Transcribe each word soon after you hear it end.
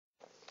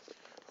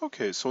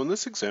Okay, so in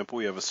this example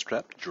we have a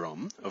strapped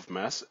drum of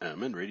mass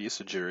m and radius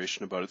of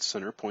gyration about its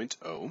center point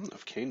O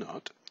of k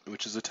naught,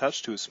 which is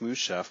attached to a smooth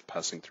shaft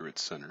passing through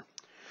its center.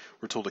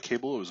 We're told a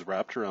cable that was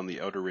wrapped around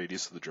the outer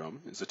radius of the drum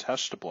is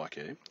attached to block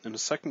A, and a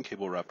second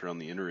cable wrapped around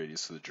the inner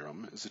radius of the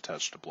drum is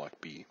attached to block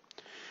B.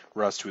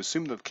 We're asked to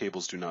assume that the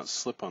cables do not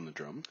slip on the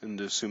drum, and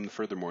to assume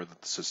furthermore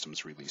that the system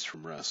is released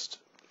from rest.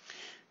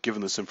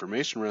 Given this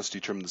information, we're asked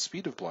to determine the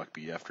speed of block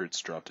B after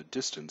it's dropped a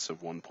distance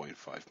of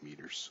 1.5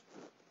 meters.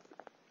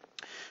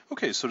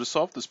 Okay, so to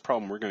solve this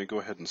problem, we're going to go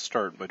ahead and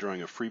start by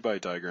drawing a free-body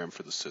diagram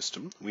for the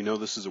system. We know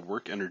this is a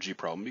work energy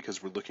problem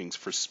because we're looking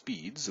for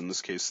speeds, in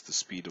this case the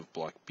speed of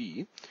block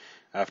B,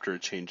 after a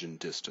change in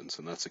distance,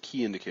 and that's a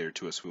key indicator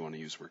to us if we want to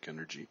use work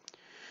energy.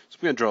 So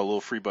I'm going to draw a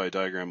little free-body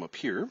diagram up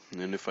here,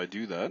 and if I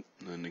do that,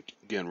 and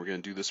again we're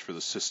going to do this for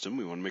the system,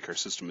 we want to make our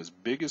system as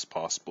big as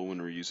possible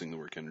when we're using the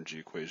work energy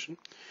equation.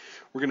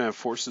 We're going to have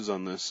forces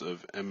on this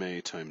of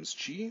ma times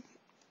g,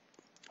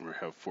 we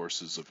have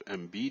forces of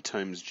mb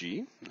times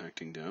g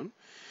acting down.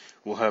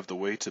 We'll have the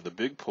weight of the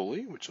big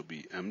pulley, which will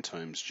be m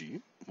times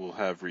g. We'll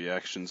have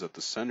reactions at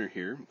the center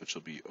here, which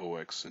will be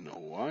ox and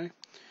oy.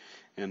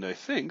 And I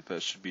think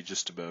that should be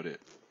just about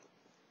it.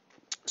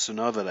 So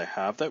now that I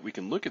have that, we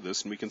can look at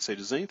this and we can say,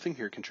 does anything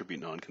here contribute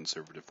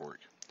non-conservative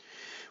work?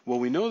 Well,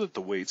 we know that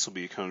the weights will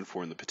be accounted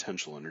for in the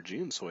potential energy,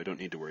 and so I don't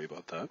need to worry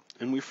about that.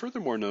 And we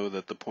furthermore know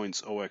that the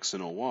points OX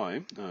and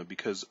OY,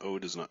 because O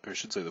does not, or I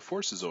should say the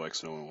forces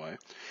OX and OY,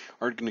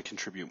 aren't going to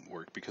contribute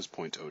work because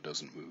point O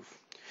doesn't move.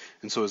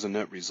 And so as a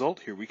net result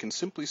here, we can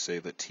simply say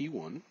that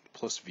T1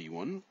 plus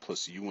V1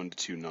 plus U1 to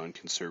 2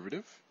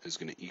 non-conservative is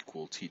going to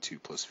equal T2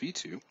 plus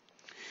V2.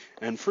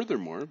 And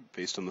furthermore,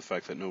 based on the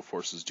fact that no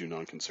forces do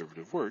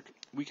non-conservative work,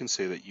 we can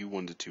say that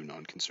U1 to 2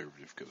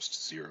 non-conservative goes to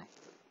 0.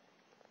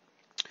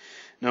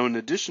 Now in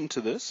addition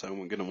to this,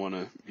 I'm going to want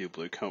to be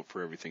able to account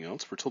for everything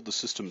else. We're told the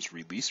system is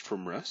released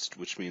from rest,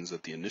 which means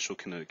that the initial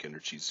kinetic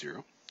energy is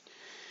 0.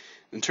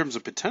 In terms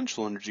of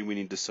potential energy, we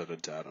need to set a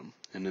datum.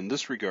 And in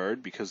this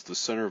regard, because the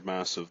center of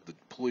mass of the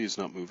pulley is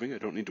not moving, I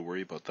don't need to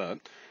worry about that.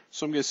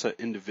 So I'm going to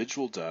set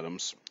individual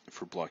datums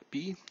for block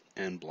B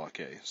and block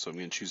A. So I'm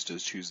going to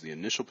choose the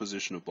initial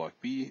position of block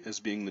B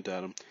as being the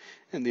datum,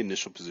 and the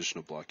initial position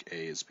of block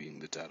A as being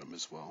the datum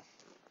as well.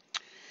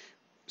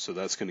 So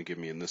that's going to give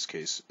me, in this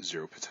case,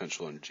 0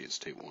 potential energy at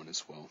state 1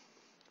 as well.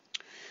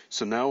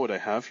 So now what I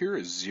have here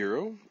is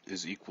 0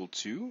 is equal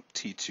to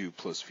T2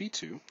 plus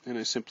V2, and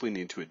I simply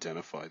need to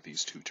identify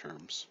these two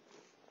terms.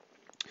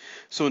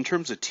 So in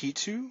terms of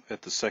T2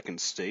 at the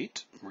second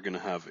state, we're going to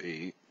have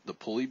the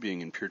pulley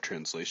being in pure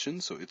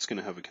translation, so it's going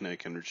to have a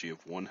kinetic energy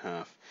of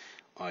 1/2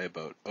 I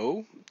about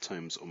O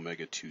times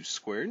omega 2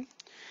 squared.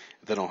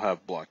 Then I'll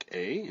have block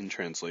A in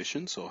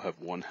translation, so I'll have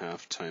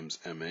 1/2 times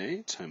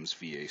MA times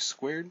VA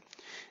squared.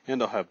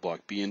 And I'll have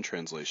block B in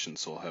translation,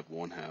 so I'll have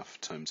 1/2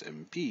 times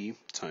MB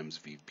times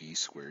VB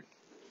squared.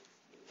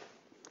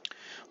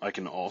 I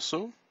can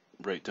also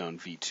write down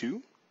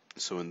V2.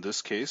 So in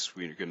this case,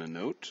 we're going to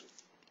note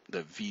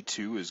that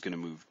V2 is going to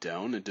move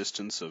down a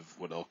distance of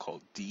what I'll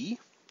call D.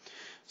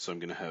 So I'm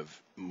going to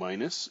have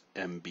minus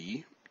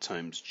MB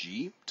times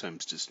G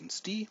times distance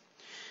D.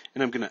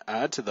 And I'm going to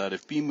add to that,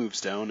 if B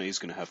moves down, A is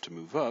going to have to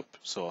move up,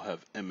 so I'll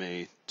have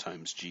MA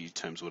times G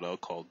times what I'll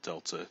call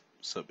delta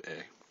sub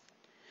A.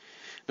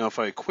 Now if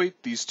I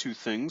equate these two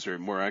things, or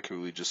more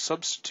accurately just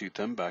substitute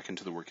them back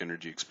into the work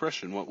energy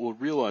expression, what we'll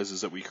realize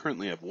is that we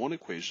currently have one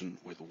equation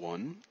with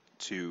 1,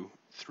 2,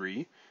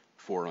 3,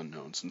 4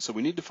 unknowns. And so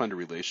we need to find a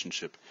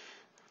relationship,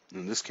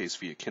 in this case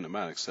via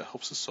kinematics, that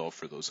helps us solve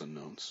for those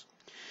unknowns.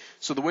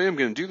 So the way I'm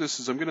going to do this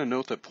is I'm going to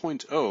note that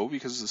point O,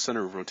 because the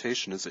center of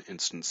rotation, is an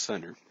instant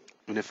center.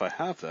 And if I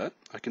have that,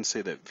 I can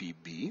say that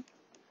VB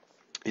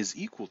is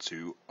equal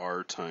to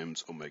R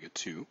times omega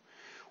 2,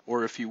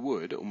 or if you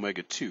would,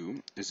 omega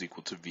 2 is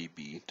equal to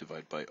VB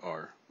divided by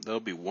R. That'll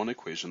be one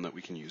equation that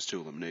we can use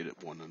to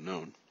eliminate one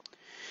unknown.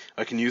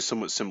 I can use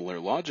somewhat similar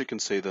logic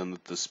and say then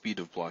that the speed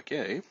of block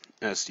A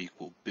has to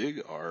equal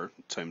big R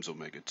times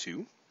omega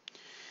 2,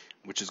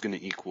 which is going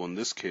to equal, in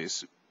this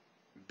case,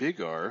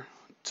 big R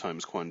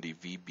times quantity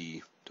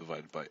VB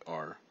divided by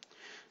R.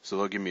 So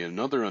that'll give me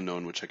another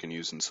unknown which I can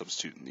use and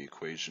substitute in the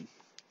equation.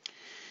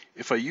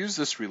 If I use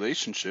this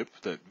relationship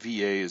that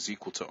VA is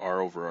equal to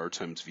R over R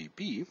times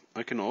VB,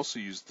 I can also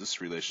use this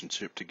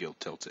relationship to get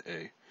delta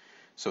A.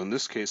 So in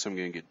this case, I'm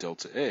going to get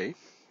delta A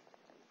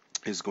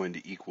is going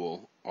to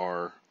equal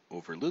R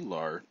over little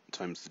r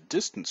times the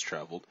distance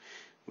traveled,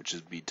 which is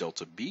be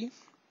delta B,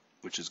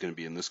 which is going to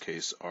be, in this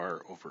case,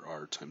 R over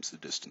R times the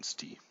distance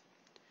D.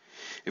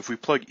 If we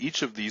plug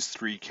each of these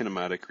three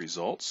kinematic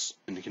results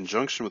in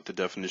conjunction with the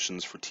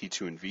definitions for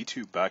T2 and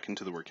V2 back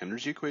into the work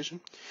energy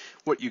equation,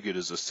 what you get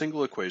is a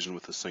single equation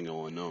with a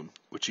single unknown,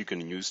 which you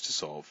can use to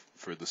solve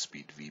for the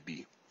speed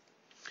VB.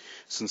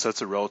 Since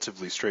that's a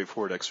relatively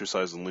straightforward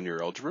exercise in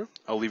linear algebra,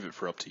 I'll leave it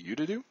for up to you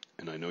to do,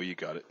 and I know you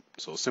got it.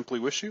 So I'll simply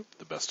wish you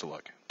the best of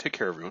luck. Take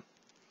care, everyone.